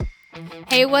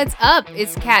Hey, what's up?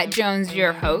 It's Kat Jones,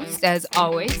 your host, as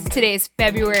always. Today is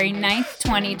February 9th,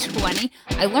 2020.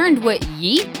 I learned what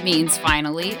yeet means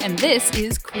finally, and this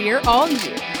is Queer All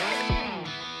Year.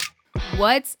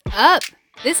 What's up?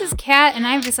 This is Kat, and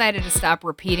I've decided to stop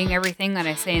repeating everything that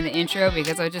I say in the intro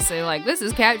because I just say, like, this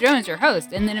is Kat Jones, your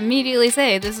host, and then immediately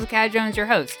say, this is Kat Jones, your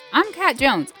host. I'm Kat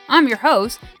Jones. I'm your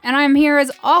host, and I'm here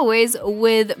as always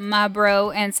with my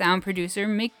bro and sound producer,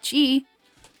 McG.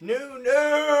 No.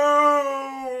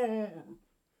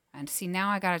 And see, now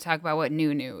I gotta talk about what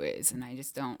new is, and I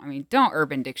just don't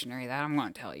Urban Dictionary that. I'm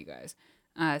gonna tell you guys.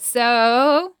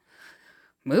 So,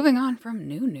 moving on from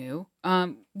new,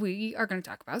 we are gonna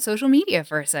talk about social media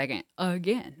for a second.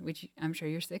 Again, which I'm sure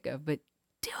you're sick of, but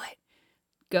do it.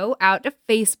 Go out to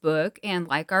Facebook and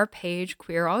like our page,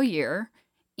 Queer All Year,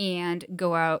 and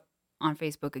go out on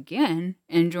Facebook again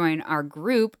and join our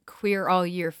group, Queer All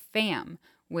Year Fam,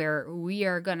 where we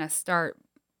are gonna start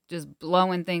just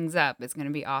blowing things up. It's going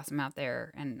to be awesome out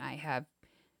there. And I have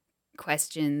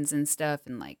questions and stuff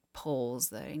and like polls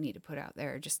that I need to put out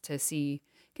there just to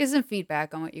get some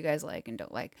feedback on what you guys like and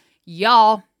don't like.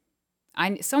 Y'all,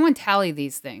 someone tally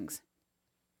these things.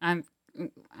 I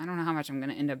don't know how much I'm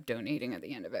going to end up donating at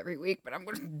the end of every week, but I'm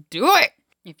going to do it.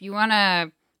 If you want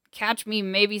to catch me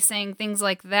maybe saying things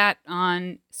like that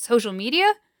on social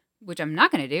media, which I'm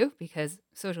not going to do because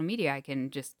social media I can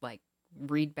just like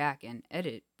read back and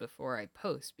edit before I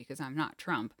post because I'm not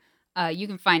Trump. You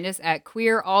can find us at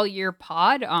Queer All Year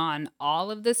Pod on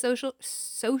all of the social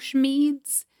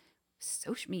meds.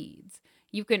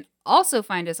 You can also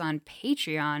find us on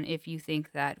Patreon if you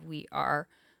think that we are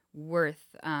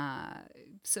worth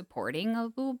supporting a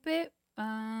little bit.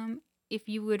 If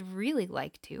you would really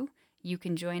like to, you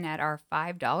can join at our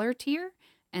 $5 tier,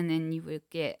 and then you would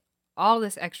get all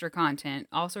this extra content,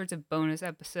 all sorts of bonus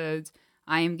episodes.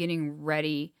 I am getting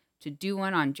ready to do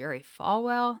one on Jerry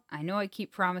Falwell. I know I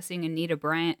keep promising Anita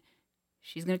Bryant.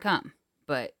 She's going to come.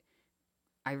 But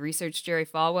I researched Jerry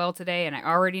Falwell today, and I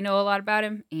already know a lot about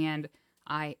him. And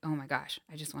oh my gosh,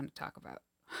 I want to talk about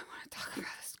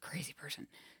this crazy person.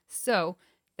 So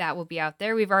that will be out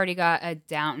there. We've already got a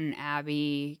Downton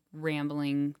Abbey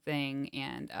rambling thing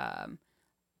and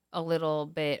a little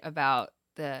bit about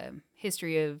the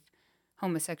history of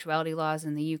homosexuality laws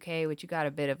in the UK, which you got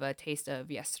a bit of a taste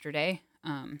of yesterday.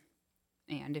 And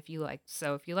if you like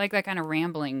that kind of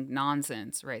rambling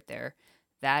nonsense right there,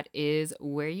 that is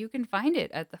where you can find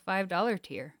it at the $5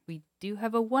 tier. We do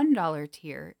have a $1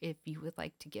 tier if you would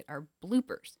like to get our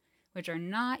bloopers, which are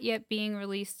not yet being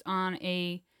released on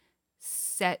a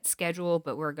set schedule,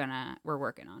 but we're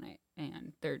working on it,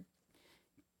 and they're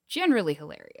generally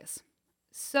hilarious.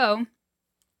 So,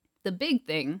 the big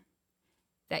thing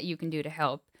that you can do to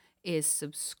help is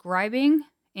subscribing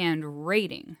and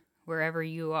rating wherever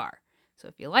you are. So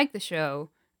if you like the show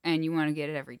and you want to get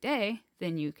it every day,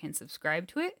 then you can subscribe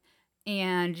to it.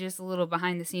 And just a little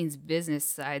behind the scenes business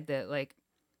side that, like,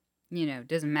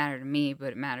 doesn't matter to me,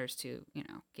 but it matters to,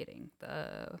 getting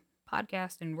the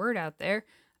podcast and word out there.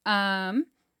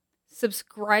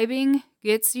 Subscribing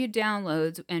gets you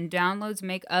downloads, and downloads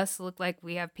make us look like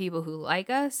we have people who like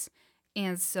us.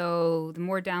 And so the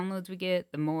more downloads we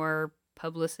get, the more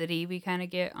publicity we kind of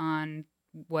get on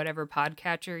whatever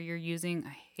podcatcher you're using.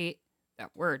 I hate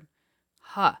that word.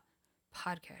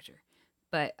 Podcatcher.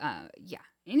 But yeah,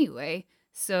 anyway,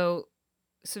 so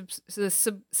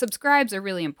subscribes are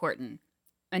really important.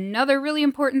 Another really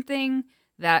important thing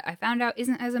that I found out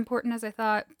isn't as important as I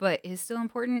thought, but is still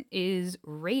important, is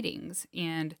ratings.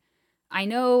 And I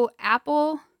know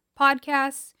Apple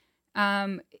Podcasts,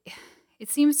 it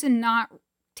seems to not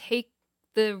take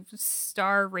the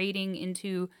star rating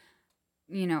into,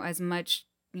 as much,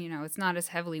 it's not as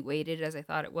heavily weighted as I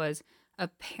thought it was.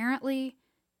 Apparently,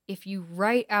 if you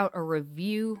write out a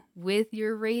review with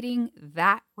your rating,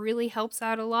 that really helps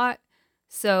out a lot.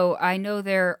 So I know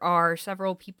there are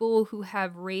several people who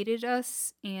have rated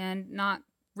us and not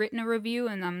written a review,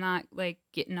 and I'm not like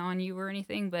getting on you or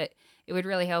anything, but it would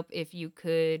really help if you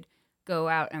could go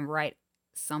out and write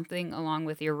something along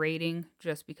with your rating,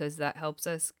 just because that helps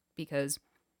us, because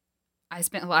I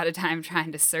spent a lot of time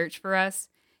trying to search for us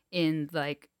in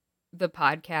like the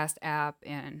podcast app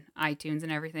and iTunes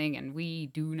and everything, and we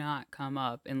do not come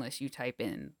up unless you type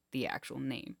in the actual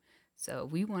name. So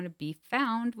we want to be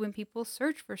found when people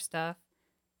search for stuff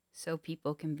so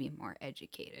people can be more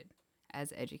educated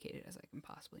as I can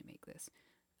possibly make this.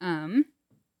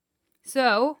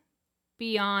 So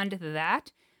beyond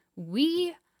that,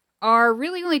 we are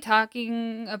really only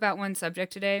talking about one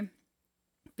subject today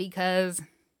because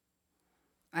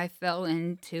I fell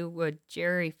into a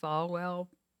Jerry Falwell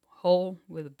hole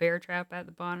with a bear trap at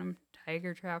the bottom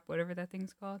tiger trap, whatever that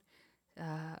thing's called.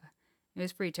 Uh, it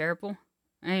was pretty terrible.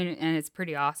 And it's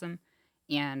pretty awesome.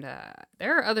 And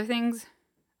there are other things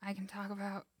I can talk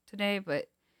about today, but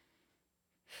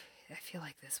I feel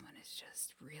like this one is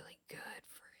just really good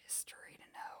for history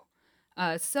to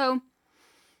know. So,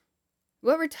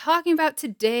 what we're talking about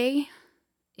today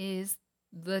is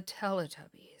the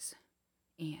Teletubbies.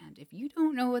 And if you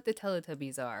don't know what the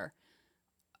Teletubbies are,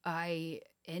 I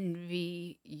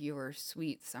envy your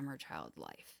sweet summer child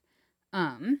life.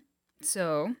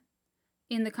 So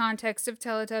in the context of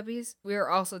Teletubbies, we are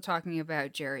also talking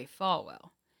about Jerry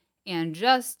Falwell. And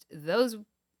just those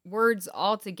words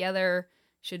all together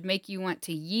should make you want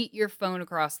to yeet your phone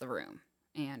across the room.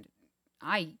 And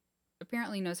I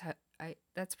apparently knows how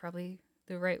that's probably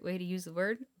the right way to use the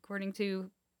word according to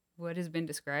what has been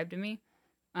described to me.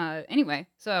 Anyway,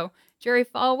 so Jerry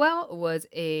Falwell was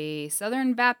a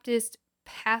Southern Baptist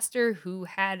pastor who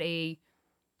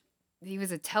he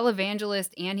was a televangelist,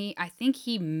 and I think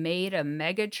he made a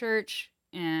mega church.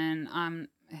 And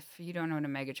if you don't know what a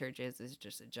mega church is, it's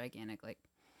just a gigantic like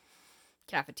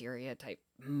cafeteria type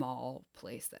mall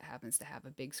place that happens to have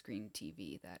a big screen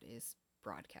TV that is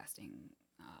broadcasting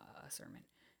a sermon.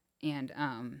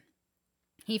 And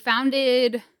he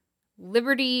founded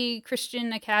Liberty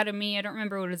Christian Academy. I don't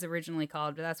remember what it was originally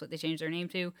called, but that's what they changed their name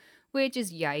to, which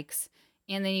is yikes.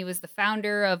 And then he was the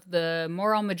founder of the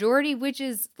Moral Majority, which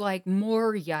is like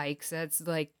more yikes. That's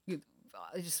like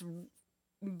just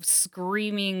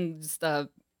screaming, just a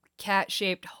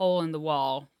cat-shaped hole in the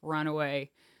wall. Run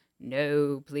away.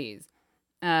 No, please.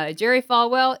 Jerry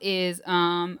Falwell is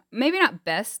maybe not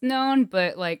best known,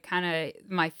 but like kind of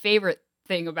my favorite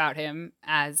thing about him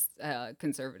as a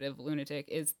conservative lunatic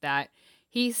is that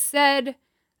he said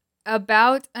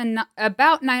about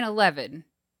 9/11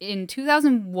 in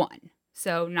 2001.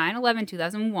 So 9/11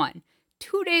 2001.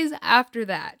 2 days after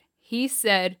that, he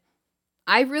said,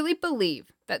 "I really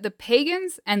believe that the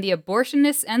pagans and the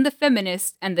abortionists and the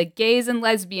feminists and the gays and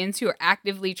lesbians who are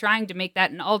actively trying to make that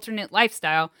an alternate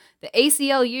lifestyle, the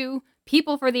ACLU,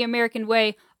 People for the American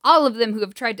Way, all of them who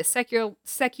have tried to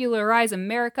secularize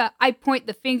America, I point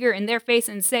the finger in their face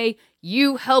and say,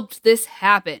 you helped this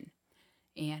happen."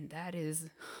 And that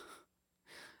is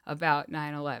about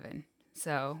 9/11.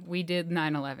 So we did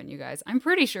 9/11, you guys. I'm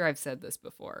pretty sure I've said this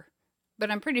before, but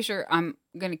I'm pretty sure I'm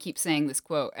going to keep saying this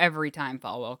quote every time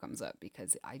Falwell comes up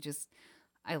because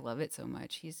I love it so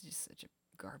much. He's just such a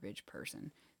garbage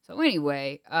person. So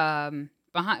anyway,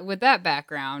 with that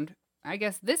background, I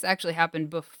guess this actually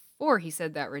happened before he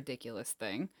said that ridiculous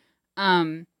thing.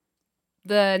 The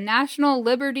National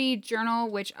Liberty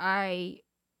Journal, which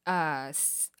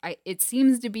it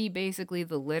seems to be basically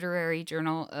the literary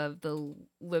journal of the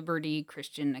Liberty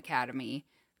Christian Academy,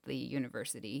 the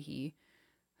university he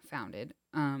founded.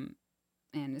 And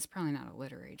it's probably not a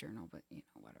literary journal, but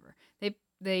whatever.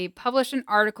 They published an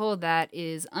article that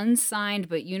is unsigned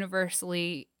but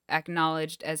universally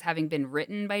acknowledged as having been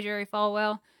written by Jerry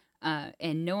Falwell.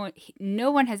 And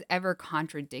no one has ever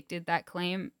contradicted that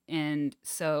claim. And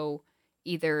so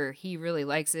either he really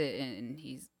likes it and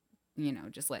he's,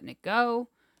 just letting it go,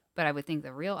 but I would think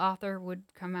the real author would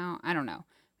come out. I don't know.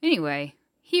 Anyway,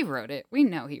 he wrote it. We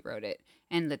know he wrote it.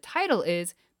 And the title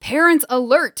is Parents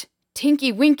Alert!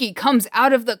 Tinky Winky Comes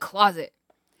Out of the Closet.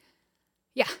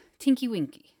 Yeah, Tinky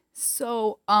Winky.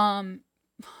 So,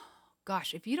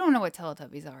 gosh, if you don't know what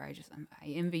Teletubbies are, I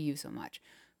envy you so much.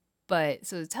 But,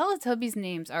 so the Teletubbies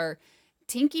names are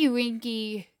Tinky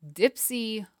Winky,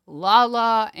 Dipsy,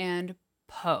 Lala, and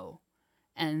Poe.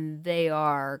 And they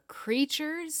are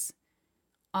creatures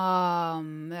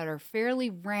that are fairly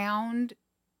round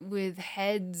with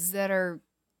heads that are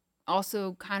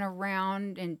also kind of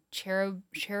round and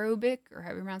cherubic, or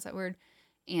however you pronounce that word.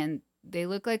 And they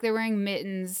look like they're wearing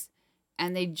mittens,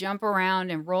 and they jump around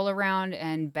and roll around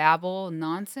and babble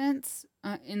nonsense,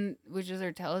 which is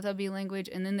their Teletubby language.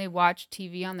 And then they watch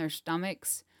TV on their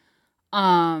stomachs.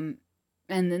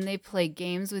 And then they play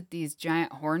games with these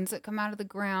giant horns that come out of the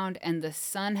ground, and the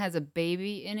sun has a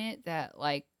baby in it that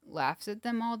like laughs at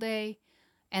them all day.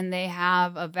 And they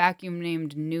have a vacuum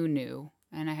named Nunu.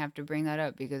 And I have to bring that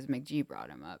up because McGee brought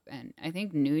him up. And I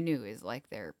think Nunu is like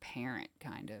their parent,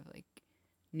 kind of. Like,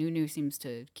 Nunu seems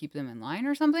to keep them in line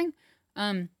or something.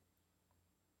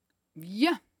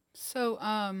 Yeah. So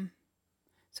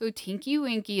Tinky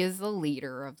Winky is the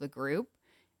leader of the group,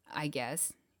 I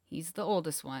guess. He's the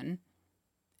oldest one.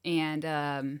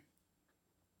 And,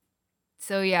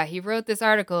 so yeah, he wrote this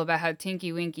article about how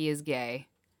Tinky Winky is gay.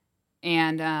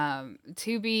 And,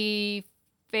 to be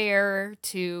fair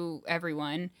to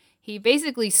everyone, he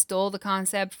basically stole the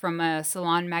concept from a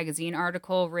Salon magazine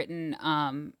article written,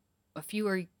 a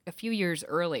few years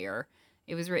earlier.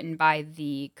 It was written by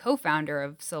the co-founder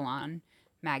of Salon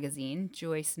magazine,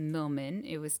 Joyce Millman.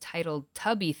 It was titled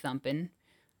Tubby Thumping,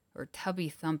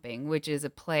 which is a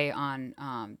play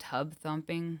on Tub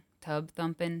Thumping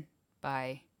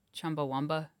by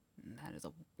Chumbawamba. That is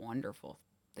a wonderful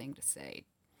thing to say.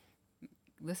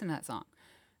 Listen to that song.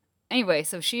 Anyway,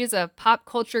 so she is a pop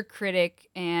culture critic,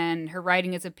 and her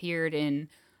writing has appeared in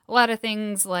a lot of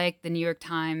things like the New York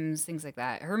Times, things like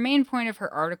that. Her main point of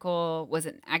her article was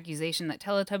an accusation that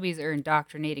Teletubbies are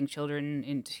indoctrinating children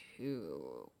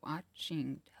into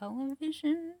watching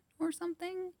television or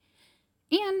something.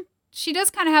 And she does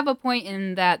kind of have a point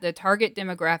in that the target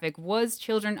demographic was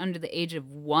children under the age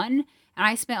of 1. And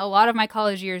I spent a lot of my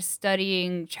college years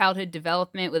studying childhood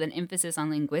development with an emphasis on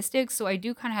linguistics. So I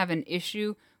do kind of have an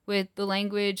issue with the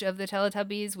language of the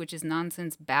Teletubbies, which is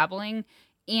nonsense babbling,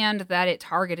 and that it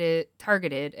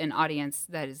targeted an audience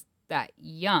that is that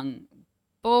young,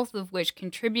 both of which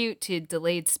contribute to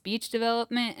delayed speech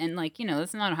development. And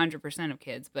it's not 100% of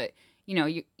kids, but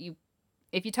you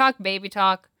if you talk baby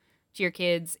talk to your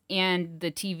kids and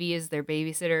the TV is their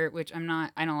babysitter, which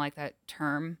I don't like that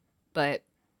term, but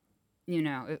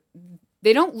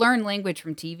they don't learn language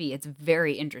from TV. It's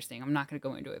very interesting. I'm not going to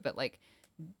go into it, but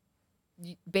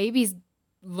babies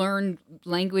learn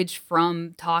language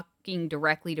from talking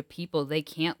directly to people. They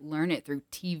can't learn it through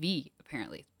TV,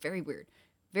 apparently. Very weird.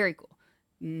 Very cool.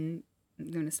 I'm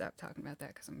going to stop talking about that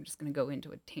because I'm just going to go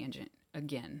into a tangent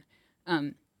again.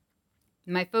 There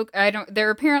are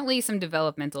apparently some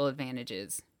developmental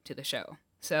advantages to the show.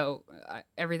 So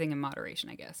everything in moderation,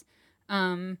 I guess.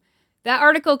 That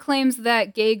article claims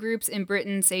that gay groups in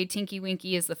Britain say Tinky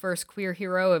Winky is the first queer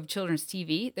hero of children's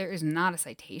TV. There is not a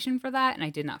citation for that, and I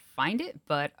did not find it,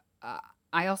 but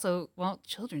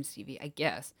children's TV, I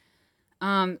guess.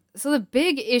 So the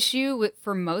big issue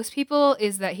for most people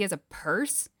is that he has a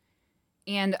purse,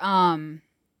 and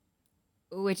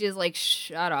which is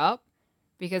shut up,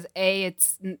 because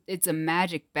it's a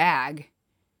magic bag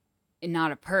and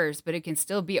not a purse, but it can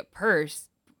still be a purse,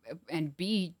 and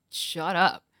B, shut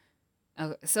up.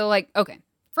 Okay.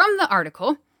 From the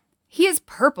article, he is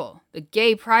purple, the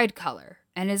gay pride color,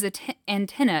 and his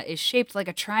antenna is shaped like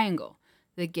a triangle,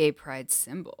 the gay pride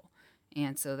symbol.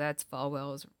 And so that's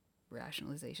Falwell's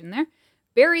rationalization there.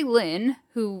 Barry Lynn,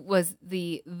 who was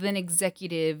the then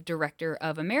executive director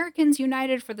of Americans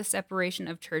United for the Separation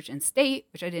of Church and State,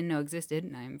 which I didn't know existed,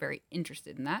 and I am very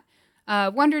interested in that,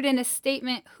 wondered in a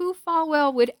statement who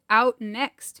Falwell would out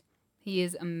next. He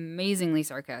is amazingly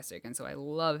sarcastic, and so I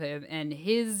love him. And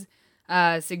his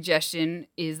suggestion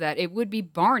is that it would be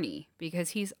Barney, because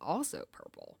he's also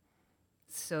purple.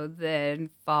 So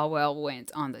then Falwell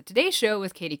went on the Today Show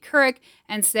with Katie Couric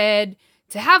and said,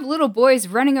 to have little boys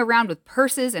running around with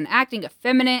purses and acting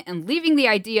effeminate and leaving the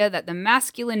idea that the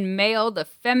masculine male, the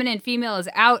feminine female is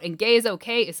out and gay is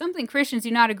okay is something Christians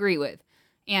do not agree with.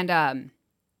 And,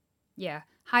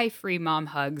 hi, free mom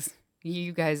hugs.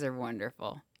 You guys are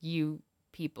wonderful. You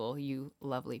people, you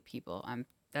lovely people.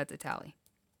 That's a tally.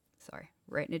 Sorry,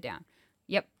 writing it down.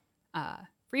 Yep.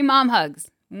 Free mom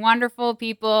hugs. Wonderful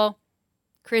people.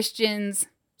 Christians.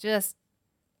 Just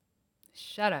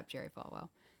shut up, Jerry Falwell.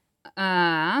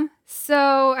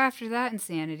 So after that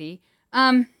insanity,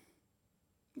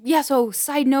 so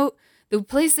side note, the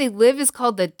place they live is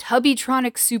called the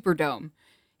Teletronic Superdome.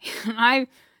 And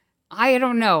I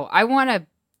don't know. I want to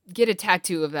get a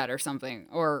tattoo of that or something,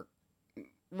 or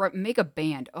make a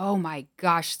band. Oh my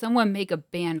gosh, someone make a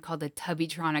band called the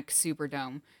Teletronic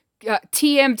Superdome.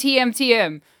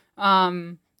 TM.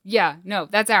 No,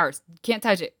 that's ours. Can't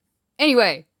touch it.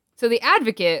 Anyway, so the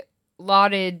Advocate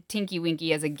lauded Tinky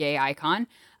Winky as a gay icon.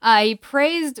 He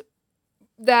praised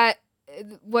that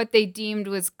what they deemed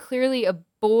was clearly a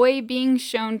boy being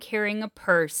shown carrying a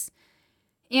purse.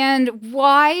 And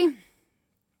why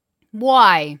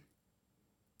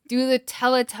do the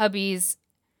Teletubbies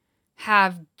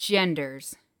have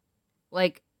genders?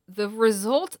 The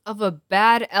result of a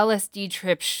bad LSD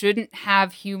trip shouldn't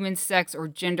have human sex or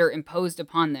gender imposed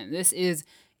upon them. This is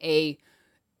a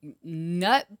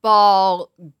nutball,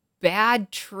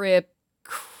 bad trip,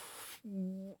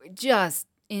 just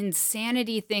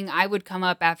insanity thing I would come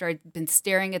up after I'd been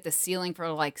staring at the ceiling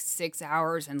for 6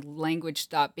 hours and language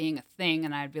stopped being a thing,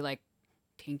 and I'd be like,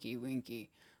 Tinky Winky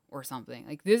or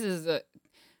something.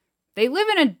 They live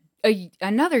in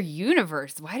another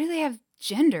universe. Why do they have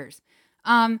genders?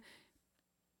 Apparently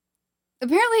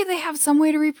they have some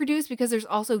way to reproduce, because there's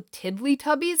also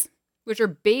Tiddlytubbies, which are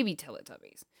baby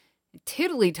Teletubbies.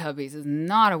 Tiddlytubbies is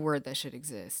not a word that should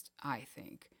exist, I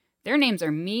think. Their names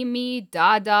are Mimi,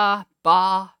 Dada,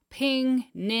 Ba, Ping,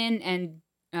 Nin, and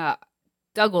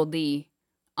Duggledy,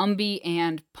 Umby,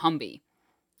 and Pumby.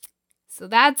 So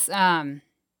that's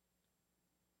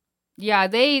yeah,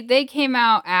 they came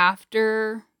out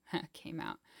after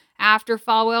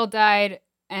Falwell died,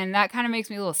 and that kind of makes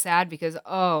me a little sad because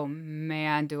oh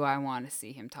man, do I want to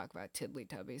see him talk about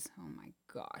Tiddlytubbies. Oh my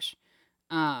gosh.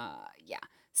 Yeah.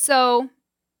 So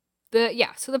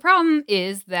the problem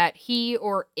is that he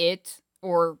or it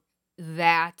or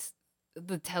that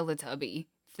the Teletubby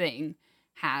thing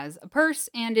has a purse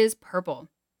and is purple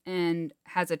and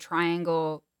has a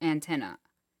triangle antenna.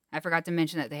 I forgot to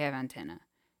mention that they have antenna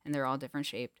and they're all different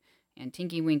shaped. And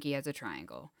Tinky Winky has a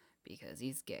triangle because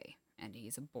he's gay and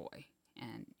he's a boy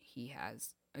and he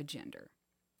has a gender.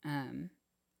 And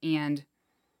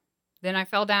then I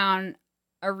fell down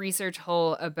a research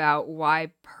hole about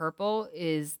why purple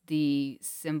is the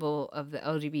symbol of the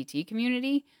LGBT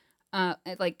community.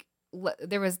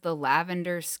 There was the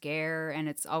lavender scare, and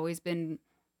it's always been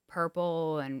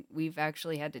purple, and we've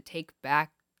actually had to take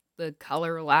back the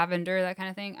color lavender, that kind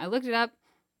of thing. I looked it up,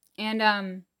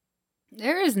 and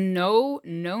there is no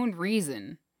known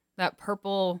reason that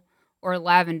purple or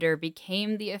lavender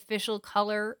became the official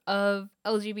color of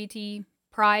LGBT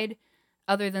pride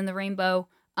other than the rainbow.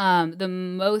 The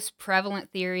most prevalent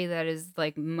theory that is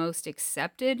like most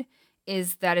accepted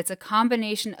is that it's a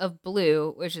combination of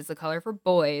blue, which is the color for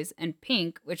boys, and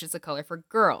pink, which is the color for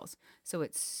girls. So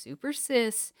it's super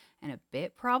cis and a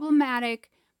bit problematic,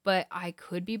 but I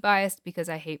could be biased because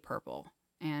I hate purple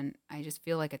and I just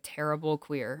feel like a terrible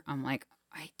queer. I'm like,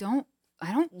 I don't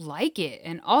like it.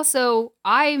 And also,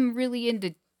 I'm really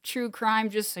into true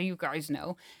crime, just so you guys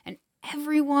know. And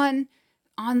everyone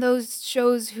on those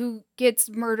shows who gets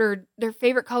murdered, their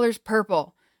favorite color is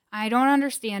purple. I don't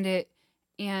understand it,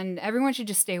 and everyone should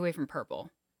just stay away from purple.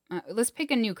 Let's pick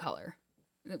a new color,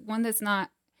 one that's not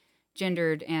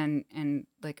gendered and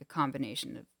like a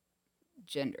combination of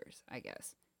genders, I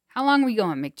guess. How long are we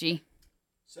going, McG?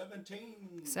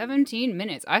 17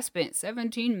 minutes. I spent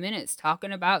 17 minutes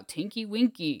talking about Tinky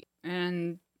Winky.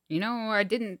 And, I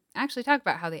didn't actually talk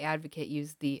about how the advocate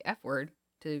used the F word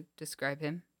to describe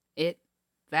him. It,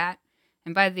 that.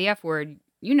 And by the F word,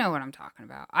 you know what I'm talking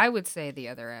about. I would say the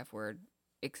other F word,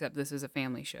 except this is a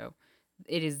family show.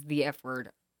 It is the F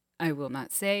word. I will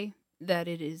not say that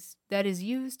that is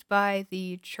used by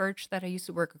the church that I used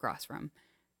to work across from.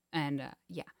 And,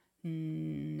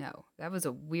 no, that was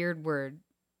a weird word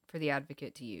for the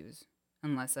advocate to use.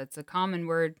 Unless that's a common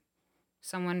word.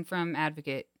 Someone from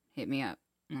advocate, hit me up.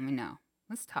 Let me know.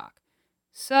 Let's talk.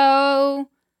 So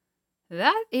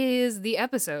that is the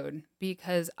episode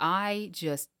because I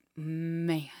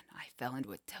fell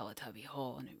into a Teletubby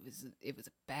hole and it was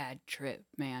a bad trip,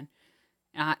 man.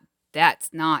 That's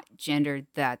not gendered.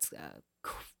 That's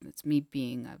me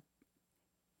being a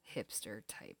hipster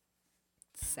type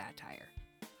satire.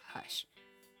 Hush.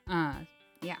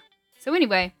 Yeah. So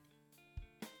anyway,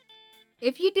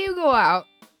 if you do go out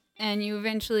and you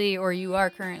eventually, or you are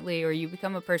currently, or you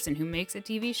become a person who makes a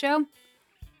TV show,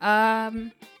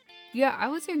 yeah, I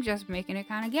would suggest making it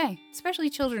kind of gay, especially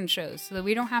children's shows, so that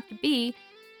we don't have to be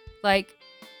like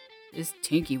this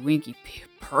Tinky Winky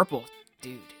purple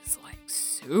dude is like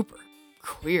super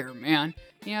queer, man.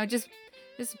 Just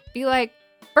be like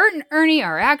Bert and Ernie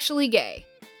are actually gay.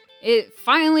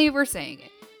 Finally we're saying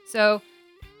it. So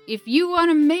if you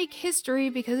want to make history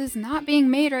because it's not being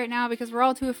made right now because we're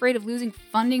all too afraid of losing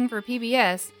funding for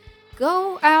PBS,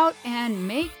 go out and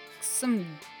make some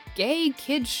gay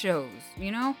kids shows,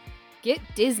 Get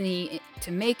Disney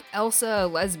to make Elsa a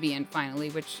lesbian finally,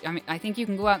 which, I think you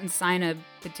can go out and sign a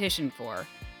petition for.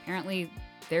 Apparently,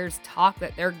 there's talk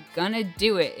that they're gonna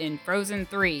do it in Frozen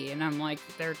 3, and I'm like,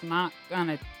 they're not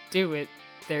gonna do it.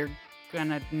 They're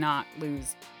gonna not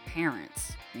lose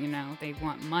parents, They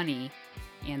want money,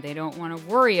 and they don't want to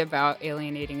worry about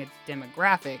alienating a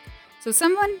demographic. So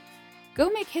someone, go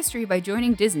make history by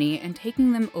joining Disney and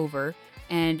taking them over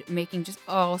and making just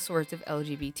all sorts of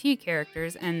LGBT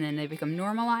characters, and then they become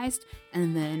normalized,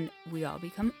 and then we all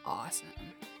become awesome.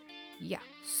 Yeah,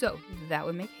 so that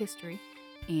would make history,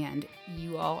 and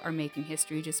you all are making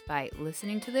history just by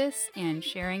listening to this and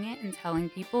sharing it and telling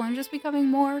people and just becoming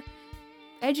more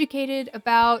educated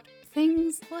about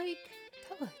things like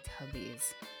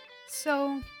Teletubbies.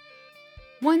 So,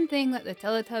 one thing that the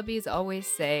Teletubbies always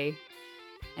say,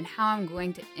 and how I'm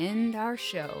going to end our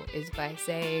show, is by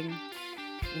saying,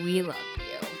 we love you.